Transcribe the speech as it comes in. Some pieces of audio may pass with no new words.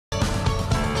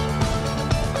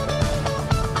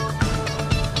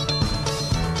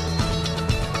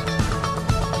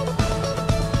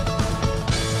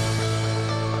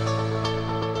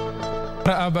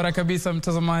Barabara kabisa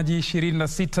mtazamaji,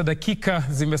 26 dakika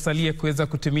zimesalia kuweza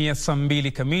kutimia saa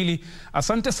 2 kamili.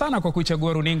 Asante sana kwa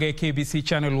kuichagua runinga ya KBC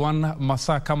Channel 1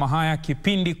 masaa kama haya,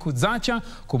 kipindi Kudzacha.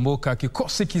 Kumbuka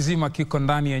kikosi kizima kiko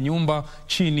ndani ya nyumba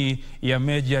chini ya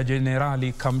Meja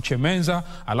Jenerali Kamchemenza.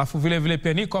 Alafu vile vile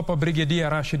pia niko hapa Brigadier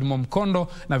Rashid Momkondo,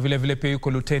 na vile vile pia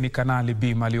yuko Luteni Kanali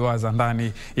B Maliwaza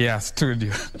ndani ya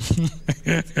studio.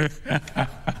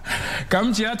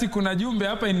 Kamche hati kuna jumbe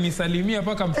hapa inisalimia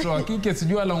paka mtoto wa kike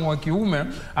sijua la wa kiume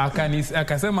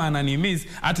akasema ananimiss.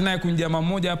 Hati naye kunjama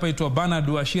mmoja hapa itwa Bana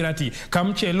Duashirati,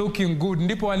 Kamche looking good,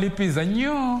 ndipo walipiza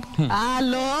nyo.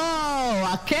 Alo,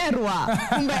 wakerwa,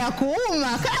 kumbe ya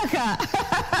kuuma kaka.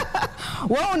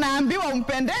 Wewe unaambiwa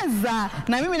umpendeza,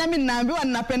 na mimi nami ninaambiwa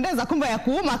ninapendeza, kumbe ya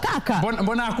kuuma kaka.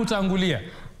 Mbona hakutangulia?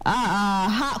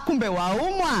 Kumbe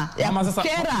waumwa ya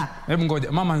kukera. Hebu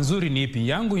ngoja, mama nzuri ni ipi?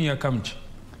 Yangu ya Kamche?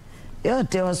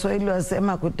 Yote Waswahili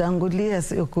wasema kutangulia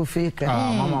sio kufika.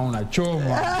 Mama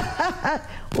unachoma.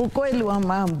 Ukweli wa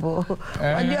mambo.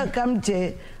 Wajua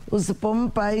Kamche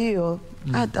usipompa hiyo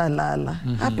hata lala.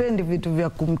 Hapendi vitu vya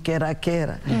kumkera.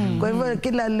 Kwa hivyo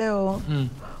kila leo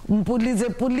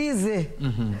mpulize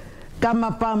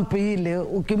kama pump ile.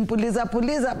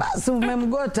 Ukimpuliza basi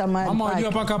umemgota mahali pake. Mama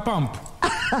wajua paka pump.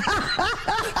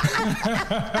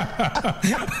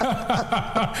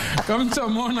 Kamcha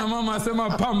muona mama asema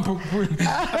pump.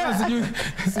 Sijui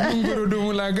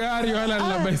ngurudumu la gari wala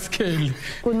la baiskeli.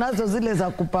 Kunazo zile za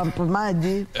kupampu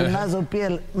maji, kunazo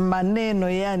pia maneno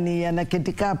yani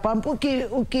yanaketika pump.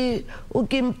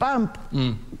 Ukimpamp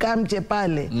Kamche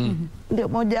pale ndio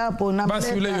moja hapo unamleta.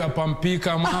 Basi yule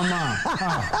yapampika mama.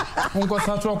 Ungo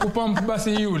sasa wa kupamp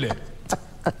basi yule.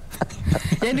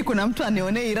 Yaani kuna mtu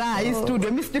anionee raha hii studio.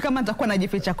 Mimi sijui kama nitakuwa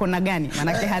najificha kona gani,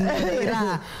 manake hanionei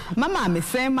raha. Mama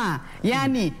amesema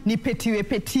yani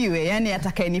nipetiwe, yani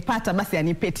atakayenipata basi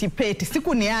anipeti.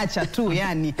 Siku niacha tu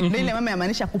yani. Ndio ile mama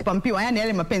yamaanisha kupampiwa, yani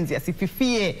yale mapenzi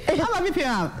yasififie. Ama vipi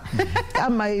mama?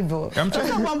 Kama hivyo.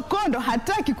 Sasa kwa Mkondo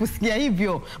hataki kusikia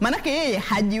hivyo. Manake yeye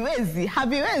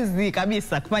haviwezi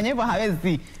kabisa. Kufanya hivyo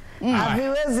hawezi.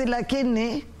 Haviwezi,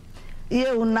 lakini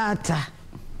yeye unata.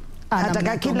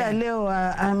 Ataka kila leo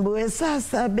ambiwe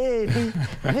sasa baby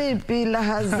vipi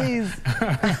la Aziz.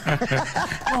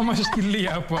 Mama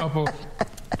shikilia hapo.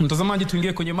 Mtazamaji,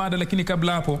 tuingie kwenye mada, lakini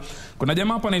kabla hapo kuna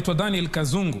jamaa hapa anaitwa Daniel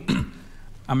Kazungu.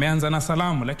 Ameanza na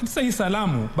salamu, lakini sasa hii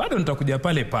salamu bado nitakuja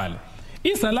pale.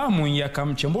 Hii salamu ya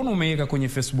Kamche mbona umeweka kwenye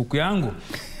Facebook yangu?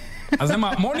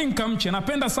 Azema morning Kamche,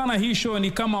 napenda sana hii show,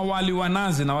 ni kama wali wa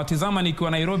nazi na watizama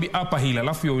nikiwa Nairobi hapa hila.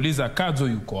 Alafu yauliza Kazo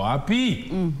yuko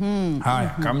wapi? Haya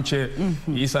Kamche,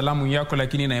 hii salamu yako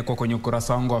lakini inaekwa kwenye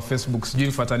ukurasa wangu wa Facebook, sijui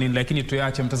nifuata nini, lakini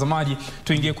tuache mtazamaji,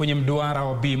 tuingie kwenye mduara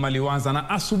wa B Maliwaza. Na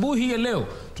asubuhi ya leo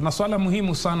tuna swala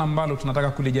muhimu sana ambalo tunataka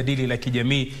kulijadili la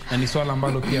kijamii, na ni swala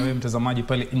ambalo pia wewe mtazamaji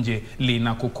pale nje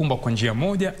linakukumba kwa njia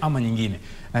moja ama nyingine.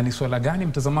 Na ni swala gani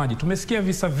mtazamaji? Tumesikia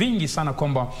visa vingi sana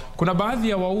kwamba kuna baadhi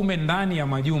ya waume ndani ya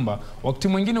majumba wakati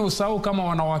mwingine usahau kama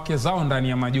wanawake zao ndani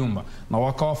ya majumba, na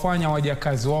wakawafanya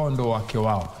wajakazi wao ndo wake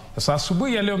wao. Sasa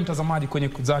asubuhi ya leo mtazamaji, kwenye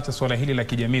Kudzacha swala hili la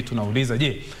kijamii tunauliza,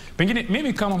 je, pengine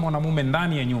mimi kama mwanamume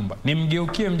ndani ya nyumba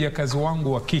nimgeukie mjakazi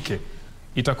wangu wa kike,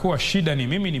 itakuwa shida ni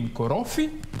mimi ni mkorofi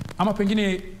ama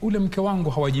pengine ule mke wangu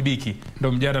hawajibiki?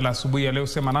 Ndio mjadala asubuhi ya leo.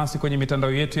 Sema nasi kwenye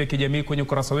mitandao yetu ya kijamii, kwenye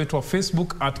ukurasa wetu wa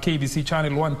Facebook @KBC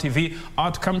Channel 1 TV,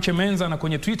 @Kamchemenza, na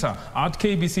kwenye Twitter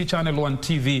 @KBC Channel 1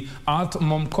 TV,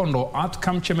 @Momkondo,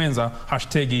 @Kamchemenza,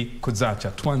 #Kudzacha.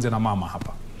 Tuanze na mama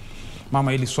hapa.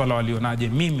 Mama, hili swala walionaje?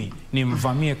 Mimi ni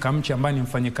mvamie Kamche ambaye ni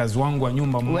mfanyikazi wangu wa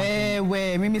nyumba mmoja.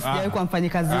 Wewe mimi sijawahi kuwa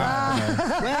mfanyikazi wako.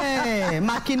 Wewe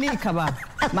makinika baba.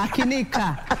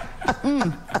 Makinika.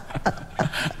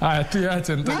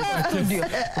 Tuache ndio.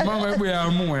 Mama hebu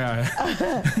yaamue haya.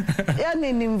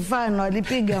 Yani ni mfano,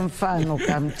 alipiga mfano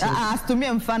Kamche.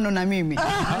 Asitumie mfano na mimi.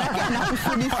 Lakini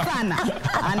anakusudi sana.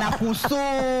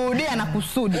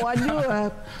 Anakusudi.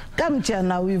 Wajua Kamche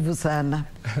ana wivu sana.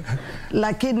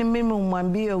 Lakini mimi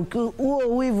umwambie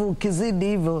huo wivu ukizidi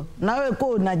hivyo, nawe kwa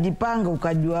unajipanga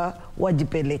ukajua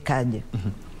wajipelekaje.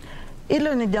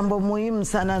 Hilo ni jambo muhimu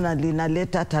sana, na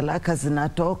linaleta talaka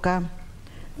zinatoka,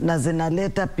 na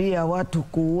zinaleta pia watu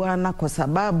kuuana kwa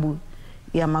sababu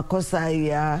ya makosa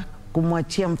ya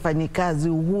kumwachia mfanyikazi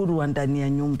uhuru wa ndani ya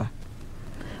nyumba.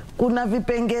 Kuna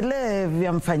vipengele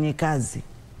vya mfanyikazi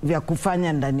vya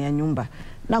kufanya ndani ya nyumba,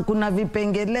 na kuna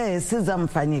vipengele si za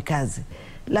mfanyikazi.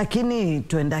 Lakini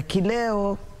tuenda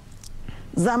kileo,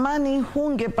 zamani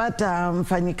hungepata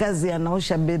mfanyikazi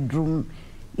anaosha bedroom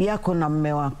yako na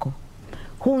mume wako.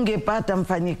 Hungepata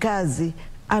mfanyikazi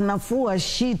anafua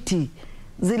shiti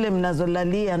zile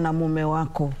mnazolalia na mume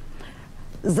wako.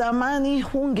 Zamani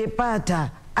hungepata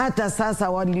hata sasa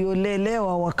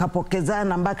waliolelewa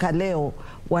wakapokezana mpaka leo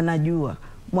wanajua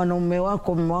mwanaume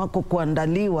wako, mume wako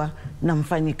kuandaliwa na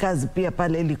mfanyikazi pia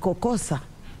pale ilikokosa.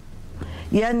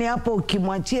 Yani hapo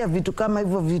ukimwachia vitu kama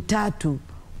hivyo vitatu,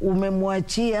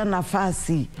 umemwachia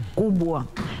nafasi kubwa.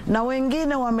 Na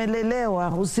wengine wamelelewa,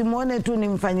 usimuone tu ni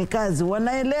mfanyikazi,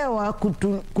 wanaelewa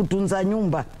kutunza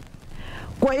nyumba.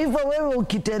 Kwa hivyo wewe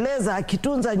ukiteleza,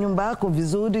 akitunza nyumba yako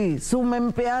vizuri, si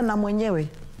umempeana mwenyewe?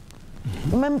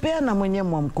 Umempeana mwenyewe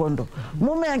Mwamkondo.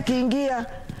 Mume akiingia,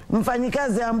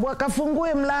 mfanyikazi ambua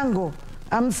kafungue mlango,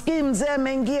 amsikii mzee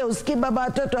ameingia, usikii baba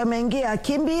watoto ameingia,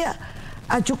 akimbia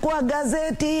achukua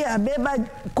gazeti, abeba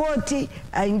koti,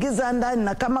 aingiza ndani,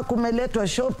 na kama kumeletwa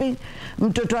shopping,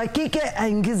 mtoto wa kike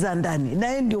aingiza ndani, na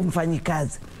yeye ndio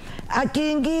mfanyikazi.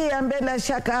 Akiingia mbele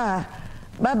shaka,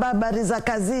 baba habari za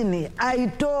kazini,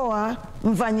 aitoa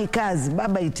mfanyikazi,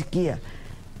 baba itikia,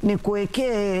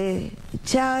 nikuwekee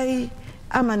chai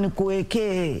ama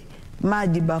nikuwekee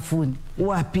maji bafuni?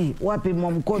 Wapi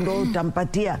Mwamkondo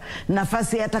utampatia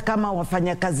nafasi? Hata kama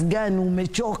wafanya kazi gani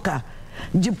umechoka,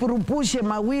 jipurupushe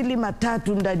mawili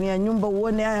matatu ndani ya nyumba,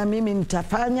 uone haya mimi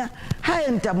nitafanya, haya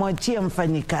nitamwachia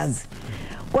mfanyikazi.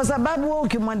 Kwa sababu wewe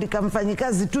ukimwandika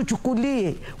mfanyikazi,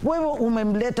 tuchukulie wewe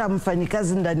umemleta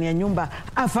mfanyikazi ndani ya nyumba,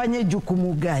 afanye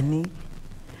jukumu gani?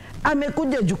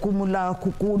 Amekuja jukumu la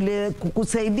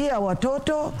kukusaidia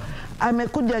watoto,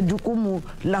 amekuja jukumu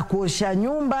la kuosha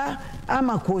nyumba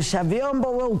ama kuosha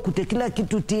vyombo, wewe ukute kila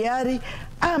kitu tayari,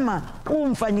 ama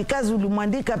mfanyikazi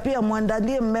ulimwandika pia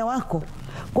muandalie mume wako.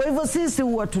 Kwa hivyo sisi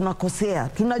huwa tunakosea.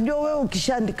 Tunajua wewe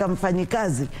ukishaandika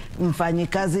mfanyikazi,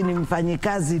 mfanyikazi ni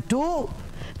mfanyikazi tu.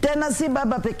 Tena si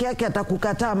baba peke yake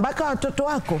atakukataa, mpaka watoto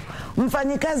wako.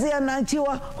 Mfanyikazi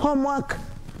anaachiwa homework,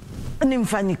 ni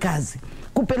mfanyikazi.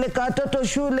 Kupeleka watoto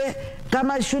shule,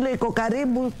 kama shule iko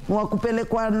karibu wa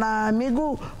kupelekwa na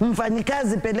miguu,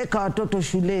 mfanyikazi peleka watoto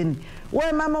shuleni.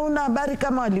 We mama una habari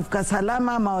kama walifika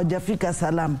salama ama hawajafika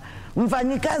salama.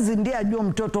 Mfanyikazi ndiye ajua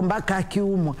mtoto mpaka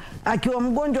akiumwa. Akiwa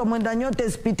mgonjwa mwenda nyote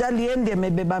hospitali ende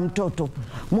amebeba mtoto.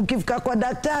 Mkifika kwa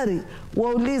daktari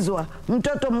waulizwa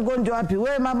mtoto mgonjwa wapi?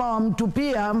 We mama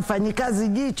wamtupia mfanyikazi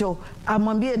jicho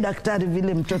amwambie daktari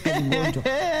vile mtoto mgonjwa.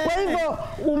 Kwa hivyo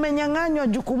umenyang'anywa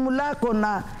jukumu lako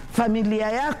na familia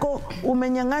yako,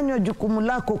 umenyang'anywa jukumu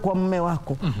lako kwa mume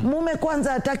wako. Mume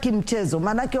kwanza hataki mchezo,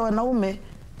 manake wanaume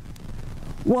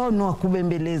wao ni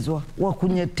wakubembelezwa,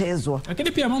 wakunyetezwa.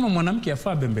 Lakini pia mama mwanamke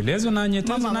afaa bembelezwe na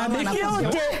nyetezwe na adeki.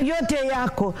 Yote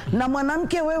yako. Na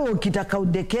mwanamke wewe ukitaka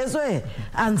udekezwe,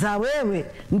 anza wewe,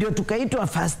 ndio tukaitwa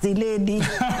first lady.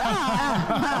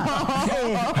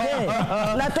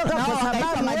 Natoka kwa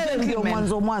sababu wewe ndio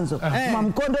mwanzo.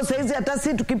 Mwamkondo saizi hata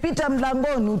si tukipita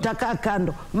mlangoni utakaa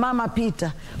kando. Mama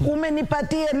pita.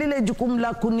 Umenipatia lile jukumu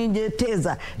la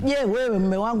kunijeteza. Je, wewe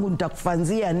mume wangu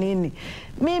nitakufanzia nini?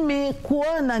 Mimi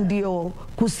kuona ndio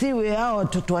kusiwe hao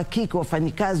watoto wa kike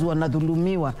wafanyikazi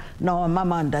wanadhulumiwa na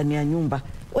wamama ndani ya nyumba.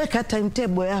 Weka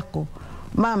timetable yako.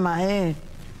 Mama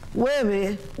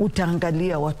wewe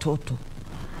utaangalia watoto.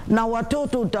 Na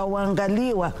watoto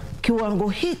utawaangaliwa kiwango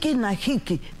hiki na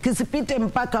hiki. Kisipite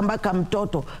mpaka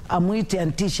mtoto amuite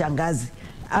anti shangazi.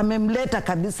 Amemleta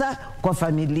kabisa kwa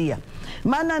familia.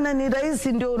 Maana na ni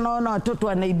rahisi ndio unaona watoto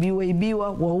wanaibiwa,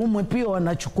 waume pia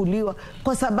wanachukuliwa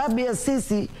kwa sababu ya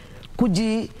sisi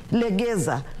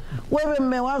kujilegeza. Wewe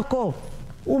mume wako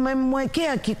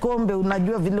umemwekea kikombe,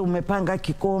 unajua vile umepanga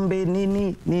kikombe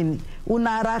nini. Una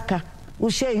haraka.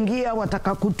 Ushaingia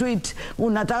wataka kutweet,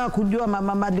 unataka kujua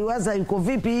mama Maliwaza yuko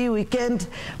vipi hii weekend.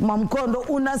 Mwamkondo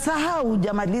unasahau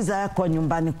hujamaliza yako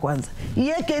nyumbani kwanza.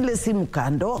 Yeke ile simu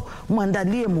kando,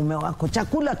 muandalie mume wako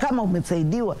chakula kama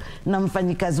umesaidiwa na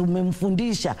mfanyikazi,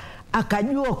 umemfundisha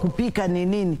akajua kupika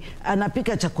nini,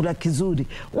 anapika chakula kizuri.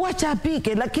 Wacha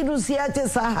apike, lakini usiache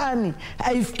sahani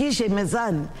aifikishe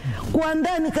mezani.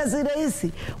 Kuandaa ni kazi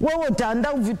rahisi. Wewe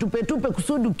utaandaa vitupetupe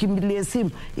kusudi ukimbilie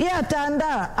simu. Yeye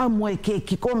ataandaa, amwekee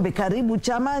kikombe karibu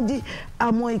cha maji,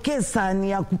 amwekee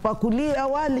sahani ya kupakulia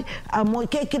wali,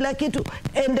 amwekee kila kitu.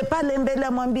 Ende pale mbele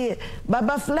amwambie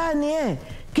baba fulani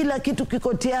kila kitu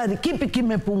kiko tayari, kipi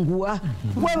kimepungua?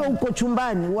 Wewe uko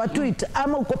chumbani wa tweet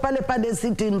ama uko pale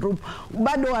sitting room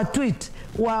bado wa tweet,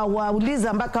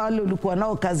 wauliza mpaka wale ulikuwa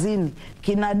nao kazini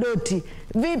kina Doti,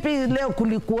 vipi leo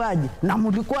kulikuwaje? Na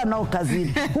mlikuwa nao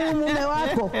kazini. Huyu mume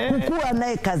wako hukuwa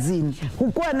naye kazini,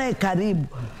 hukuwa naye karibu.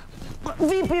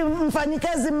 Vipi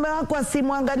mfanyikazi mume wako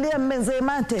asimwangalia mmeze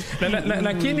mate?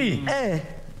 Lakini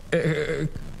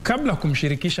kabla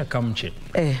kumshirikisha kamche,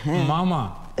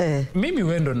 mama mimi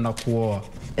wewe ndo ninakuoa.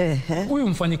 Huyu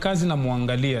mfanyikazi na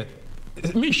muangalia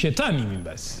Mimi shetani mimi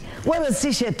basi. Wewe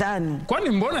si shetani. Kwani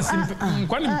mbona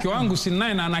kwani mke wangu si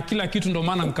naye na ana kila kitu ndio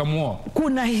maana nikamuoa?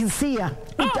 Kuna hisia.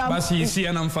 Basi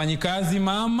hisia na mfanyikazi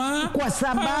mama. Kwa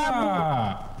sababu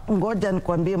ngoja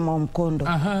nikwambie Mwamkondo.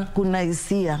 Kuna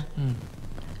hisia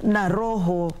na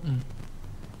roho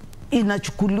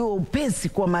inachukuliwa upesi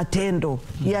kwa matendo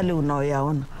yale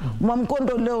unaoyaona.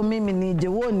 Mwamkondo, leo mimi nije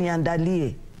wewe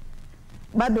niandalie.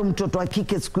 Bado mtoto wa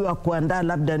kike siku ya kuandaa,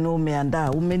 labda ni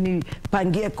umeandaa,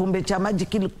 umenipangia kombe cha maji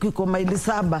kiko maili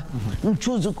 7,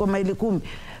 mchuzi uko maili 10.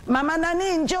 Mama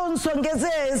nani, njoo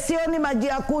nsongezee, sioni maji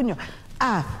ya kunywa.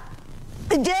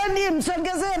 Jeni,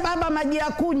 msongezee baba maji ya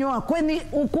kunywa. Kweni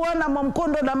ukuona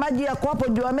Mwamkondo na maji yako hapo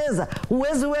juu ya meza,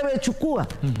 uwezi wewe chukua?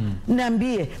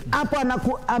 Niambie, hapo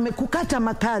amekukata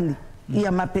makali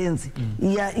ya mapenzi,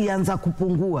 yaanza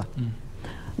kupungua.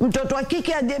 Mtoto wa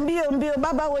kike aje mbio mbio,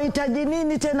 baba wahitaji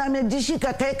nini tena?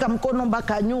 Amejishika kaeka mkono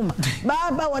mpaka nyuma.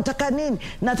 Baba wataka nini?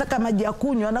 Nataka maji ya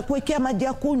kunywa. Anakuwekea maji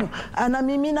ya kunywa,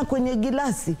 anamimina kwenye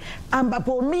gilasi,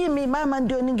 ambapo mimi mama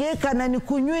ndio ningeweka na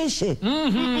nikunyweshe.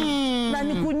 Na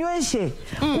nikunyweshe.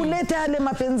 Kuleta yale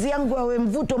mapenzi yangu yawe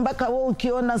mvuto, mpaka wewe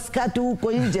ukiona skati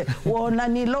huko nje waona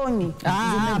niloni.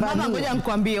 Mama ngoja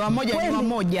nikwambie, wamoja ni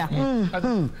wamoja.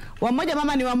 Wamoja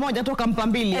mama ni wamoja, toka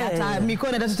mpambili hata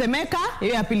mikono itatetemeka,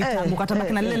 yeye apili tangu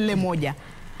katabaki na lile moja.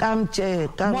 Kamche.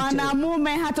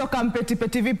 Mwanamume hata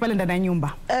kampeti vipi pale ndani ya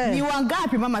nyumba. Ni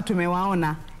wangapi mama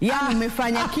tumewaona? Yaani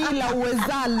umefanya kila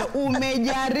uwezalo,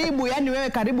 umejaribu, yani wewe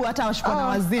karibu hata washikwa na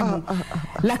wazimu.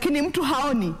 Lakini mtu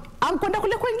haoni, amkwenda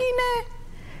kule kwingine.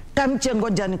 Kamche,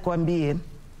 ngoja nikwambie.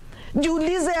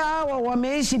 Jiulize, hawa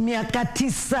wameishi miaka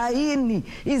 90,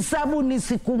 hesabu ni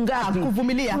siku ngapi?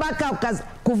 Kuvumilia. Mpaka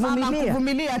kuvumilia. Mama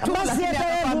kuvumilia tu, lakini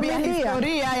atakwambia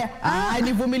historia haya.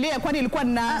 Nivumilia kwani ilikuwa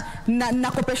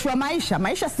nakopeshwa maisha.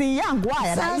 Maisha si yangu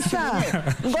haya. Sasa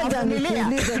ngoja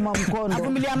nikuulize Mwamkondo.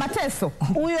 Avumilia mateso.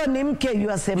 Huyo ni mke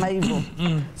yuasema hivyo.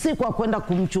 Si kwa kwenda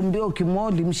kumchumbia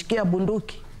ukimwoli mshikia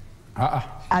bunduki.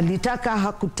 Alitaka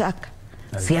hakutaka.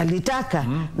 Si alitaka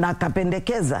na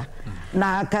akapendekeza.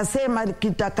 Na akasema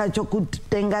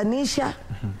kitakachokutenganisha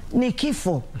ni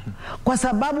kifo. Kwa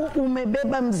sababu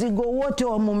umebeba mzigo wote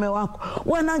wa mume wako.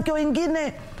 Wanawake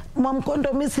wengine,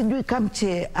 Mwamkondo, mimi sijui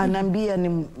Kamche anambia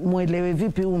ni muelewe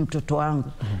vipi huu mtoto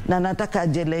wangu. Na nataka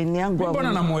ajelaini yangu.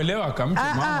 Mbona namuelewa Kamche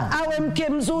mama? Awe mke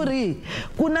mzuri.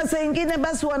 Kuna saa nyingine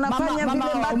basi wanafanya vile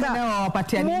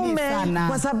mpaka mume sana.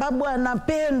 Kwa sababu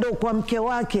anapendo kwa mke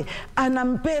wake,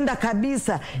 anampenda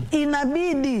kabisa,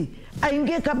 inabidi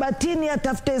aingie kabatini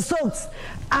atafute socks,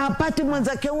 apati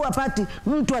mwenzake huo apati.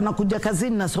 Mtu anakuja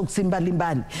kazini na socks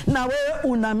mbalimbali, na wewe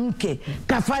una mke,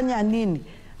 kafanya nini?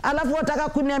 Alafu wataka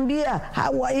kuniambia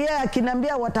yeye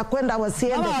akiniambia watakwenda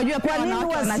wasiende. Kwa nini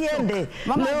wasiende?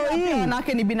 Leo hii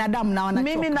wanawake ni binadamu na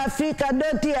wanachoka. Mimi nafika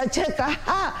doti ya cheka.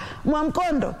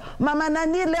 Mwamkondo, mama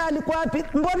nani leo alikuwa wapi?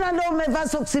 Mbona leo umevaa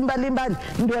soksi mbalimbali?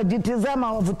 Ndio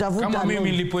ajitizama wavuta. Kama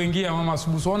mimi nilipoingia mama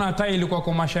asubuhi, unaona hata ilikuwa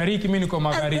kwa mashariki, mimi niko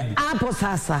magharibi. Hapo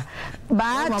sasa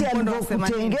bahati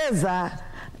alipokutengeza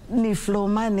ni flow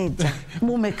manager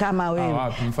mume kama wewe.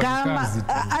 Kama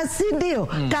si ndio?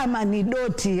 Kama ni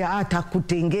doti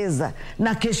atakutengeza,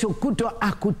 na kesho kutwa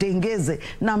akutengeze,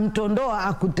 na mtondoa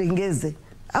akutengeze.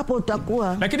 Hapo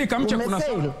utakuwa. Lakini Kamche,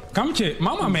 Kamche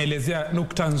mama ameelezea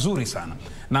nukta nzuri sana.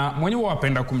 Na mwenyewe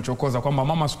wapenda kumchokoza kwamba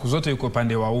mama siku zote yuko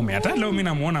pande wa ume. Hata leo mimi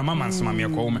namuona mama anasimamia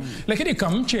kwa ume. Lakini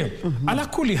Kamche,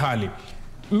 alakuli hali,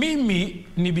 mimi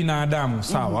ni binadamu,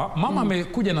 sawa? Mama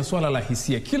amekuja na swala la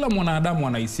hisia. Kila mwanadamu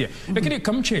ana hisia. Lakini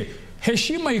Kamche,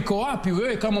 heshima iko wapi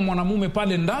wewe kama mwanamume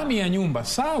pale ndani ya nyumba?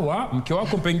 Sawa, mke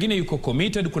wako pengine yuko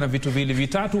committed, kuna vitu vile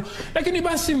vitatu, lakini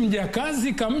basi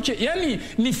mjakazi Kamche, yani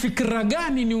ni fikra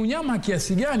gani, ni unyama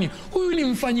kiasi gani? Huyu ni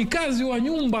mfanyikazi wa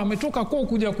nyumba, ametoka kwao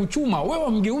kuja kuchuma, wewe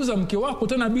wamgeuza mke wako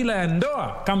tena bila ya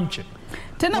ndoa Kamche.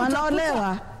 Tena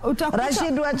wanaolewa.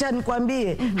 Rashid, wacha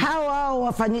nikwambie, hao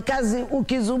wafanyikazi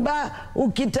ukizuba,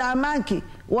 ukitamaki,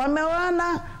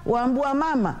 wamewana, waambua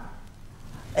mama,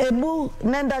 ebu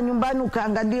nenda nyumbani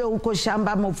ukaangalie uko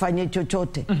shamba ama ufanye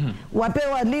chochote.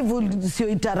 Wapewa livu sio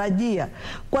itarajia.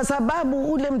 Kwa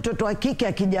sababu ule mtoto wa kike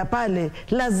akija pale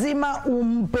lazima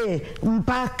umpe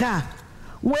mpaka.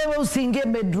 Wewe usiingie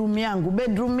bedroom yangu.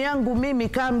 Bedroom yangu mimi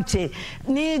Kamche,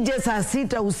 nije saa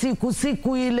 6 usiku,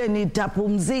 siku ile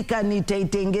nitapumzika,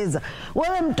 nitaitengeza.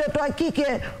 Wewe mtoto wa kike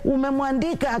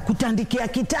umemwandika kutandikia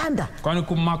kitanda. Kwani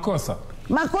kumakosa?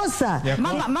 Makosa.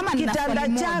 Mama kitanda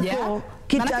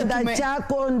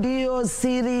chako ndio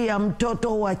siri ya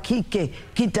mtoto wa kike,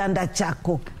 kitanda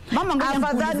chako.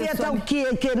 Afadhali hata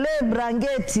ukiekelee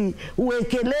brangeti,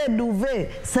 uwekelee duve,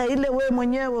 saa ile we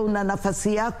mwenyewe una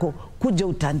nafasi yako, kuja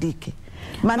utandike.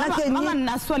 Manake mama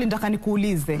nina swali nataka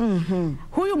nikuulize.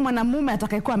 Huyu mwanamume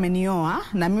atakayekuwa amenioa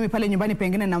na mimi pale nyumbani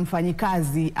pengine na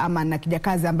mfanyikazi ama na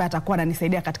kijakazi ambaye atakuwa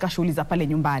ananisaidia katika shughuli za pale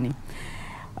nyumbani.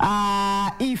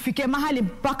 Ifike mahali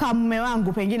mpaka mume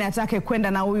wangu pengine atake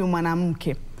kwenda na huyu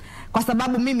mwanamke. Kwa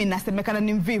sababu mimi nasemekana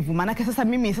ni mvivu. Manake sasa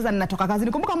mimi sasa ninatoka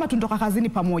kazini. Kumbuka kama tunatoka kazini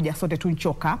pamoja sote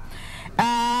tunchoka.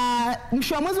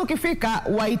 Mwisho wa mwezi ukifika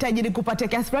wahitaji nikupatie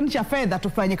kiasi fulani cha fedha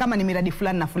tufanye kama ni miradi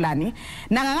fulani na fulani.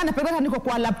 Nang'ang'ana pengine niko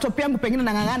kwa laptop yangu pengine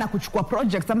nang'ang'ana kuchukua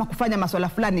projects ama kufanya masuala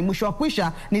fulani, mwisho wa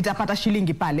kwisha nitapata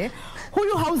shilingi pale.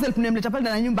 Huyu house help nimemleta pale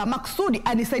na nyumba maksudi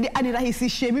anisaidie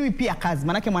anirahisishie mimi pia kazi.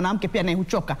 Manake mwanamke pia naye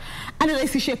huchoka.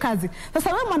 Anirahisishie kazi.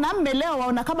 Sasa wewe mwanamume leo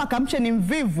waona kama Kamche ni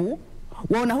mvivu,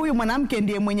 waona huyu mwanamke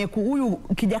ndiye mwenye huyu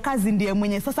kijakazi ndiye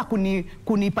mwenye sasa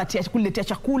kunipatia kuletea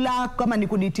chakula, kama ni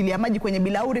kunitilia maji kwenye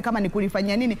bilauri, kama ni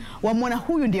kunifanyia nini, wamuona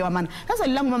huyu ndiye wa maana. Sasa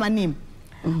lilangu mama ni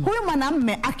huyu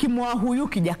mwanamume akimwoa huyu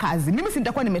kijakazi, mimi si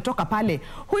nitakuwa nimetoka pale.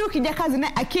 Huyu kijakazi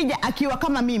naye akija akiwa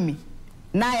kama mimi,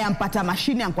 naye ampata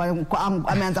mashine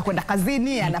ameanza kwenda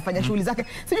kazini, anafanya shughuli zake.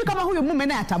 Sijui kama huyu mume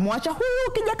naye atamwacha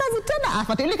huyu kijakazi tena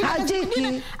afuatilie kijakazi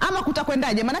kingine ama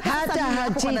kutakwendaje, maana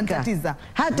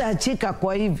hata achika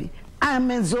kwa hivi.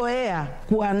 Amezoea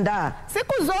kuandaa.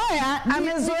 Sikuzoea,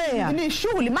 amezoea. Ni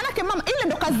shughuli. Maana mama ile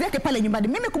ndo kazi yake pale nyumbani.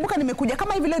 Mimi kumbuka nimekuja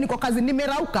kama hivi leo niko kazi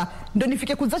nimerauka ndo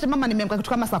nifike Kudzacha mama nimeamka kitu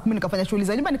kama saa 10 nikafanya shughuli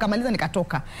za nyumba nikamaliza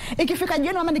nikatoka. Ikifika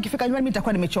jioni mama nikifika nyumbani mimi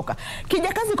nitakuwa nimechoka.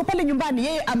 Kijakazi yuko pale nyumbani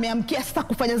yeye ameamkia sasa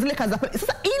kufanya zile kazi pale.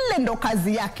 Sasa ile ndo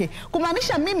kazi yake.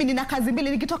 Kumaanisha mimi nina kazi mbili,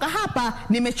 nikitoka hapa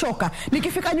nimechoka.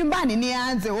 Nikifika nyumbani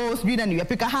nianze sijui nani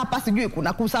yapika hapa, sijui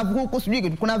kuna kusavu huko, sijui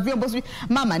kuna vyombo, sijui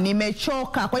mama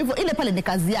nimechoka. Kwa hivyo ile pale ni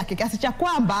kazi yake, kiasi cha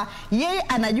kwamba yeye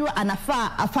anajua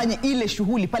anafaa afanye ile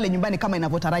shughuli pale nyumbani kama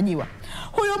inavyotarajiwa.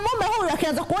 Huyo mume huyu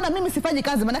akianza kuona mimi sifanyi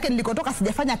kazi, manake nilikotoka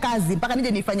sijafanya kazi mpaka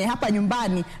nije nifanye hapa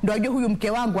nyumbani, ndio ajue huyu mke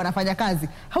wangu anafanya kazi.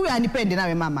 Huyu anipende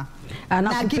nawe mama.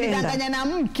 Anakupenda. Na akidanganya na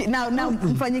mke na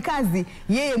mfanyikazi,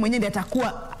 yeye mwenyewe ndiye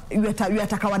atakuwa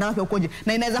yataka wanawake huko nje.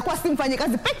 Na inaweza kuwa si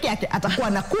mfanyikazi peke yake, atakuwa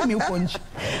na 10 huko nje.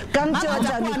 Kamche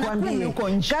wacha nikwambie.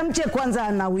 Kamche kwanza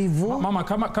ana wivu. Mama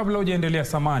kabla hujaendelea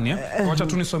samani, wacha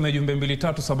tu nisome jumbe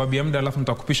 2-3 sababu ya muda, alafu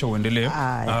nitakupisha uendelee.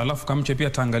 Alafu Kamche pia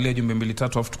taangalia jumbe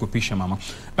 2-3 alafu tukupisha mama.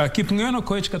 Kipngeno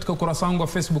Coach katika ukurasa wangu wa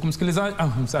Facebook,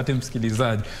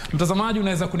 msikilizaji, mtazamaji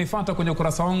unaweza kunifuata kwenye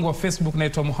ukurasa wangu wa Facebook,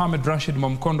 naitwa Mohamed Rashid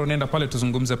Mamkondo, nenda pale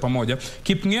tuzungumze pamoja.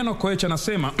 Kipngeno Coach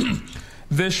anasema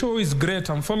the show is great.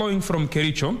 I'm following from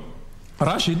Kericho.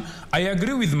 Rashid, I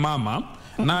agree with Mama.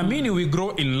 Naamini we grow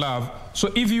in love. So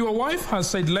if your wife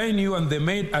has sidelined you and the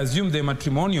maid assume the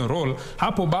matrimonial role,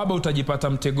 hapo baba utajipata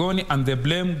mtegoni and the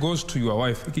blame goes to your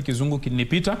wife. Hiki kizungu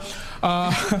kinipita.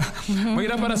 Mwingine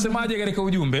hapa anasemaje katika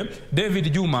ujumbe?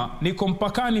 David Juma, niko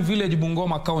mpakani village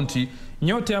Bungoma County.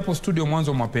 Nyote hapo studio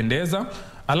mwanzo mwapendeza.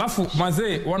 Alafu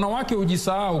mazee, wanawake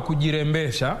hujisahau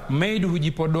kujirembesha, maid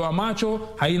hujipodoa macho,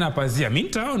 haina pazia. Mimi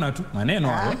nitaona tu maneno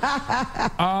hayo.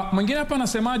 Mwingine hapa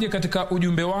anasemaje katika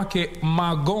ujumbe wake?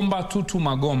 Magomba Tutu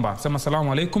Magomba, sema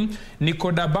salamu alaikum,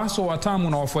 niko Dabaso Watamu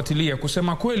na wafuatilia.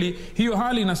 Kusema kweli hiyo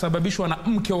hali inasababishwa na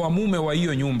mke wa mume wa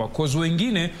hiyo nyumba. Kozi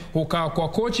wengine hukaa kwa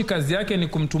kochi, kazi yake ni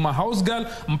kumtuma house girl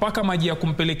mpaka maji ya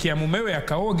kumpelekea mumewe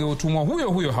akaoge, utumwa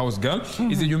huyo house girl.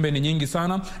 Hizi jumbe ni nyingi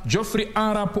sana. Geoffrey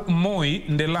Arap Moi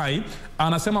Ndelai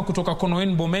anasema kutoka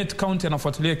Konoen Bomet County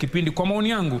anafuatilia kipindi. Kwa maoni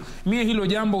yangu, mie hilo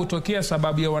jambo hutokea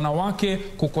sababu ya wanawake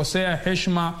kukosea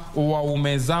heshima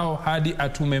waume zao hadi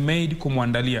atume maid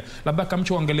kumwandalia. Labda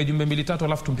Kamche uangalie jumbe 2-3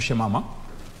 alafu tumpishe mama.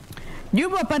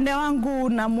 Jumbe upande wangu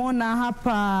namuona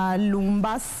hapa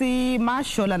Lumbasi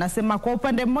Mashol anasema kwa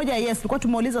upande mmoja yes, tulikuwa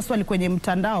tumeuliza swali kwenye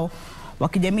mtandao wa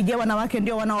kijamii, je, wanawake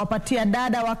ndio wanawapatia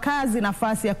dada wa kazi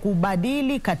nafasi ya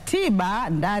kubadili katiba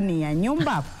ndani ya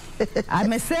nyumba?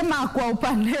 Amesema kwa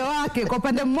upande wake, kwa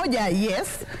upande mmoja yes,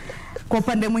 kwa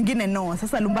upande mwingine no.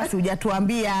 Sasa Lumbasi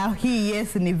hujatuambia hii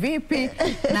yes ni vipi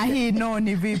na hii no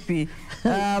ni vipi?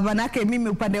 Manake mimi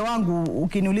upande wangu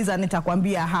ukiniuliza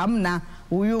nitakwambia hamna.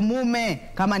 Huyu mume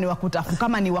kama ni wakutafu,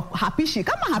 kama ni hapishi,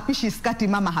 kama hapishi skati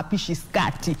mama hapishi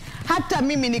skati. Hata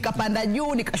mimi nikapanda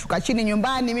juu nikashuka chini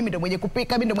nyumbani, mimi ndo mwenye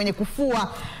kupika, mimi ndo mwenye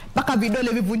kufua mpaka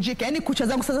vidole vivunjike. Yaani kucha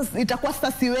zangu sasa itakuwa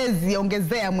sasa siwezi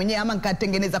ongezea mwenyewe ama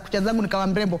nikatengeneza kucha zangu nikawa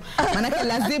mrembo. Maana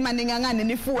lazima ningangane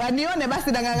nifue, nione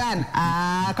basi nangangana.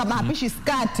 Kama hapishi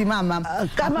skati mama,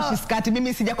 kama hapishi skati,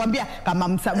 mimi sijakwambia kama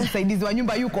msaidizi wa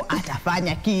nyumba yuko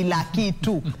atafanya kila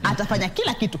kitu. Atafanya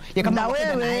kila kitu. Ya kama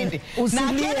wewe aende.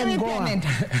 Usilie ngoa.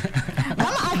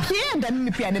 Mama akienda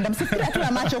mimi pia nenda, msifikirie tu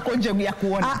na macho konje ya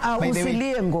kuona.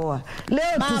 Usilie ngoa. Leo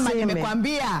mama tuseme.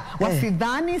 Nimekwambia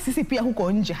wasidhani sisi pia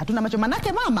huko nje hatuna macho.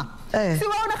 Manake mama, si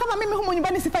waona kama mimi humu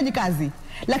nyumbani sifanyi kazi.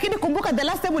 Lakini kumbuka the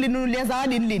last time ulininunulia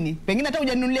zawadi lini? Pengine hata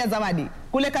hujaninunulia zawadi.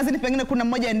 Kule kazini pengine kuna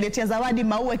mmoja aniletea zawadi,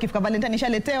 maua ikifika Valentine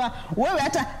nishaletewa. Wewe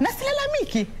hata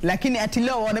nasilalamiki. Lakini ati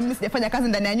leo waona mimi sijafanya kazi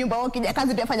ndani ya nyumba, ukija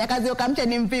kazi tuyafanya kazi, ukamcha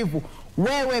ni mvivu.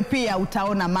 Wewe pia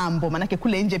utaona mambo, manake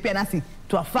kule nje pia nasi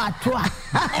tuafatwa.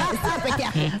 Sio peke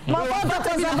yake. Mafatwa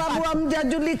kwa sababu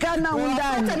hamjajulikana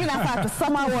undani.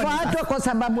 Mafatwa kwa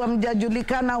sababu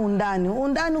hamjajulikana undani.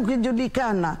 Undani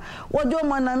ukijulikana, wajua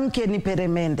mwanamke ni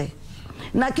peremende.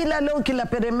 Na kila leo kila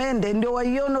peremende ndio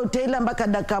waiona utaila mpaka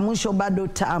dakika mwisho bado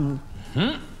tamu.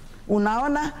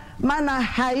 Unaona? Maana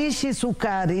haishi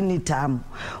sukari, ni tamu.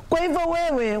 Kwa hivyo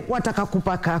wewe wataka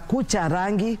kupaka kucha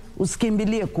rangi,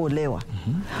 usikimbilie kuolewa.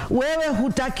 Wewe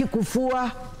hutaki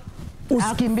kufua,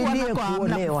 usikimbilie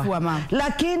kuolewa.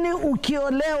 Lakini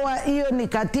ukiolewa, hiyo ni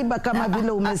katiba kama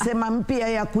vile umesema mpya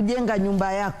ya kujenga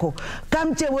nyumba yako.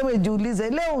 Kamche, wewe jiulize,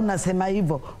 leo unasema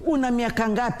hivyo, una miaka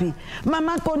ngapi?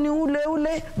 Mamako ni ule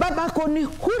ule, babako ni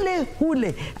ule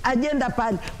ule, ajenda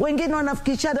pale. Wengine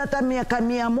wanafikisha hata miaka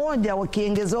 100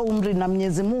 wakiongezwa umri na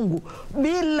Mwenyezi Mungu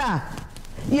bila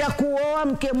ya kuoa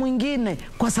mke mwingine.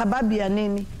 Kwa sababu ya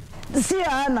nini? Si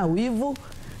hana wivu,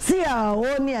 si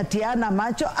aoni atiana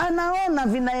macho, anaona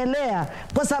vinaelea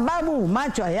kwa sababu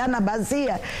macho hayana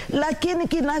bazia. Lakini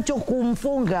kinacho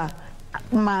kumfunga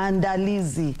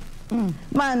maandalizi.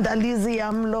 Maandalizi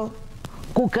ya mlo,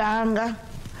 kukaanga,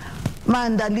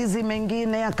 maandalizi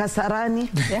mengine ya kasarani.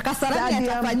 Ya kasarani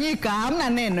yatafanyika, hamna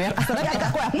neno. Ya kasarani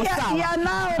yatakuwa hapo sawa.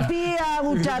 Yanao pia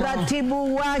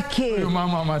utaratibu wake. Huyu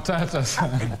mama matata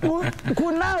sana.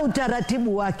 Kuna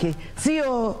utaratibu wake.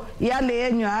 Sio yale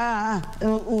yenye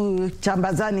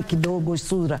chambazani kidogo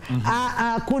sura.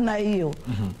 Kuna hiyo.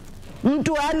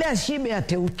 Mtu ale ashibe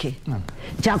ateuke.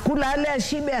 Chakula ale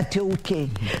ashibe ateuke.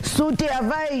 Suti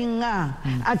avae ing'aa.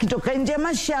 Akitoka nje,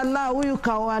 mashallah, huyu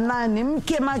kaoa nani?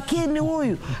 Mke makini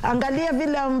huyu. Angalia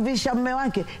vile amvisha mume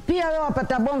wake. Pia wewe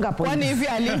wapata bonga po. Kwani hivi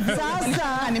alivyo? Sasa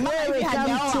wewe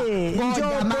Kamche,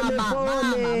 njoo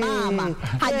mama.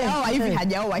 Hajaoa hivi,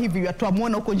 hajaoa hivi.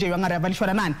 Tuamuona huko nje yang'ara yavalishwa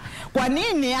na nani? Kwa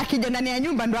nini akija ndani ya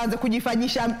nyumba ndo aanze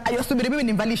kujifanyisha ayosubiri mimi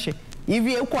nimvalishe?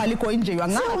 Hivi huko aliko nje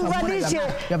yang'ara mvalishe?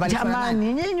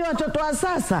 Jamani, nyinyi watoto wa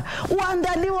sasa,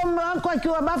 uandaliwa mume wako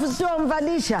akiwa bafu, sio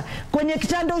mvalisha. Kwenye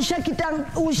kitanda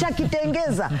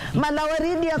ushakitengeza.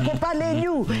 Malawaridi yako pale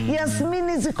juu,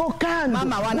 Yasmini ziko kando.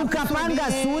 Ukapanga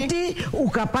suti,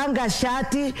 ukapanga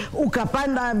shati,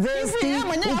 ukapanda vesti,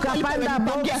 ukapanda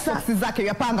boxer. Socks zake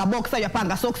yapanga boxer,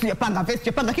 yapanga socks, yapanga vesti,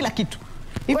 yapanga kila kitu.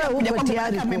 Wewe uko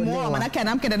tayari kuolewa? Manake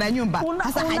anamke ndani ya nyumba.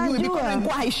 Sasa hajui mikono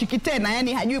ilikuwa haishiki tena,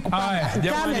 yani hajui kupanga.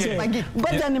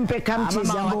 Ngoja nimpe Kamche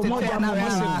jambo moja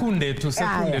sekunde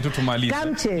tu tumalize.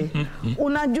 Kamche,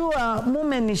 unajua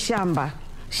mume ni shamba.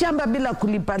 Shamba bila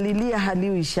kulipalilia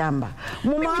haliwi shamba.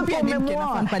 Mume wako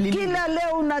umemwoa, kila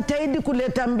leo unataidi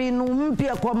kuleta mbinu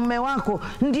mpya kwa mume wako,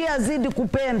 ndiye azidi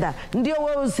kupenda. Ndio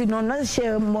wewe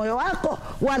usinoneshe moyo wako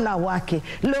wala wake.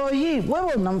 Leo hii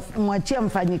wewe unamwachia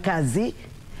mfanyikazi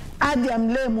aje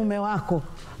amlee mume wako.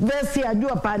 Vesti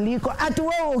ajua paliko. Ati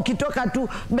wewe ukitoka tu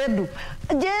bedu,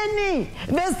 Jeni,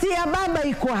 vesti ya baba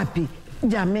iko wapi?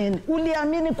 Jameni,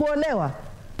 uliamini kuolewa?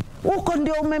 Uko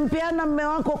ndio umempeana mume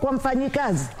wako kwa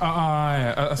mfanyikazi.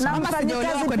 Na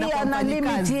mfanyikazi pia na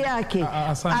limiti yake.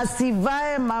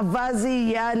 Asivae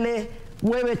mavazi yale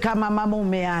wewe kama mama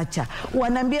umeacha.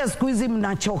 Wanambia siku hizi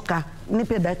mnachoka.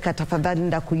 Nipe dakika tafadhali,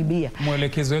 ndakuibia.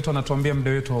 Mwelekezo wetu anatuambia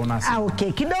muda wetu haunasi.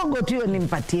 Okay, kidogo tu hiyo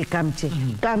nimpatie Kamche.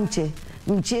 Kamche,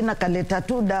 Mchina kaleta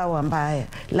tu dawa mbaya,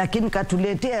 lakini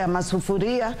katuletea ya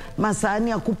masufuria, masahani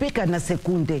ya kupika na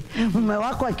sekunde. Mume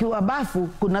wako akiwa bafu,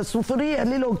 kuna sufuria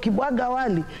lilo ukibwaga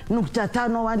wali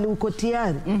 5 wali uko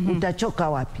tayari. Utachoka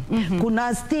wapi?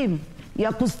 Kuna steam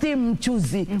ya kusteam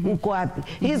mchuzi uko wapi?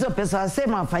 Hizo pesa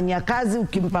wasema wafanya kazi.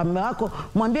 Ukimpa mume wako,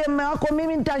 mwambie mume wako,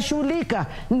 mimi nitashughulika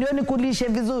ndio nikulishe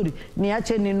vizuri.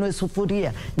 Niache ninue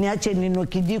sufuria, niache ninue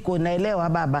kijiko. Naelewa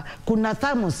baba, kuna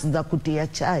thermos za kutia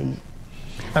chai.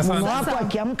 Mume wako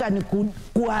akiamka ni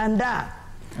kuandaa.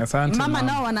 Mama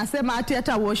nao wanasema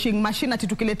hata washing machine ati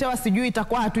tukiletewa sijui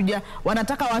itakuwa hatuja,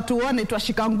 wanataka watu waone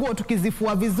tuashika nguo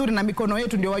tukizifua vizuri na mikono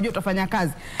yetu ndio wajue tutafanya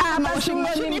kazi. Washing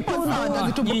machine ipo sawa,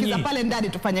 zitumbukiza pale ndani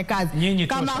tufanye kazi.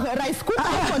 Kama rice cooker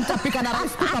hapo nitapika na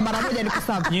rice cooker mara moja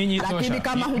nikusabu. Lakini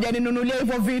kama hujaninunulia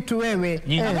hivyo vitu wewe,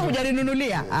 kama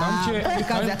hujaninunulia, Kamche, you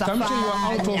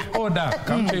are out of order.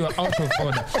 Kamche, you are out of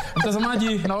order.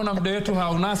 Mtazamaji, naona muda wetu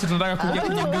haunasi, tunataka kuingia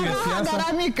kwenye mbio ya siasa.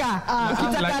 Garamika.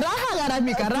 Ukitaka raha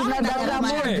garamika. katika raha na dada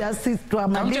moja sisi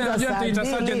tuamaliza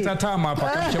Sergeant Atama hapa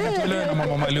kamchelewa na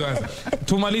mama Maliwaza.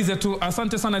 Tumalize tu.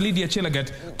 Asante sana Lydia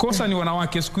Chelagat. Kosa ni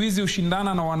wanawake siku hizi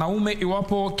ushindana na wanaume.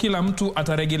 Iwapo kila mtu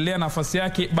atarejelea nafasi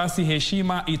yake, basi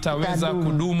heshima itaweza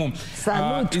kudumu.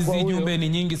 Hizi jumbe ni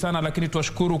nyingi sana, lakini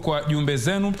tuwashukuru kwa jumbe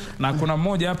zenu. Na kuna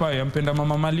mmoja hapa yampenda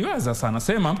mama Maliwaza sana,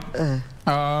 sema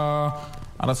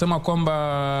anasema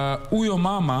kwamba huyo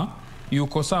mama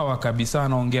yuko sawa kabisa,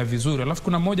 anaongea vizuri. Alafu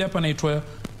kuna mmoja hapa anaitwa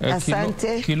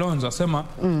Kilonzo asema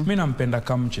mimi nampenda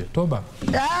Kamche. Toba.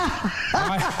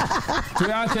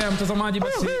 Tuache mtazamaji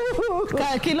basi.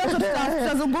 Kilonzo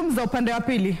tutazungumza upande wa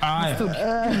pili.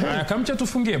 Kamche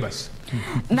tufungie basi.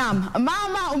 Naam,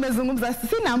 mama umezungumza,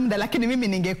 sina muda lakini mimi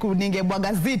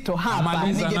ningebwaga zito hapa,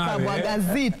 ningebwaga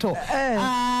zito.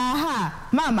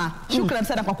 Mama, shukrani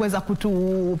sana kwa kuweza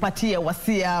kutupatia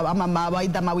wasia ama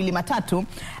mawaidha mawili matatu.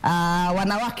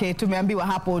 Wanawake tumeambiwa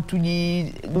hapo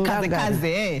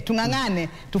tujikaze, tungangane,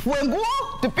 tufue nguo,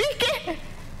 tupike,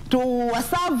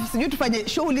 tuwasavu, sijui tufanye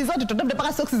shughuli zote, tutafute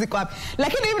mpaka socks ziko wapi.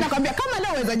 Lakini mimi nakwambia kama leo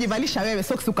waweza jivalisha wewe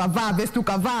socks, ukavaa vest,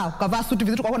 ukavaa suti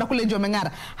vizuri, ukakwenda kule nje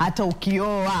umeng'ara, hata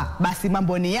ukioa basi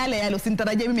mambo ni yale yale,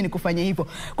 usinitarajie mimi nikufanye hivyo.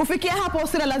 Kufikia hapo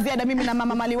sina la ziada, mimi na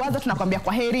mama Maliwaza tunakwambia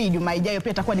kwaheri. Jumaa ijayo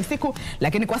pia itakuwa ni siku,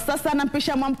 lakini kwa sasa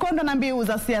nampisha Mwamkondo na mbiu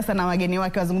za siasa na wageni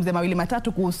wake wazungumze mawili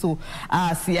matatu kuhusu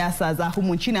siasa za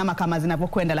humu nchini ama kama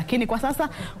zinavyokwenda. Lakini kwa sasa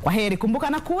kwaheri, kumbuka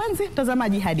na kuenzi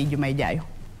mtazamaji hadi Jumaa ijayo.